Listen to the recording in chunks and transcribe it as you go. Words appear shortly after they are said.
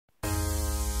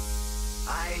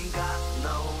I ain't got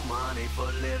no money for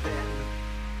living.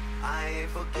 I ain't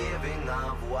forgiving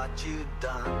of what you've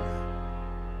done.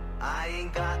 I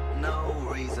ain't got no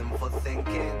reason for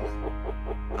thinking.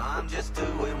 I'm just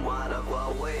doing what I've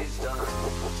always done.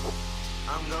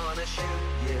 I'm gonna shoot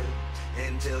you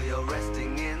until you're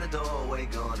resting in the doorway.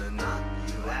 Gonna knock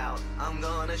you out. I'm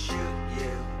gonna shoot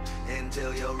you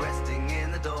until you're resting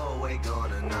in the doorway.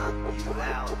 Gonna knock you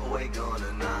out. We're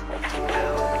gonna knock you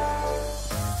out.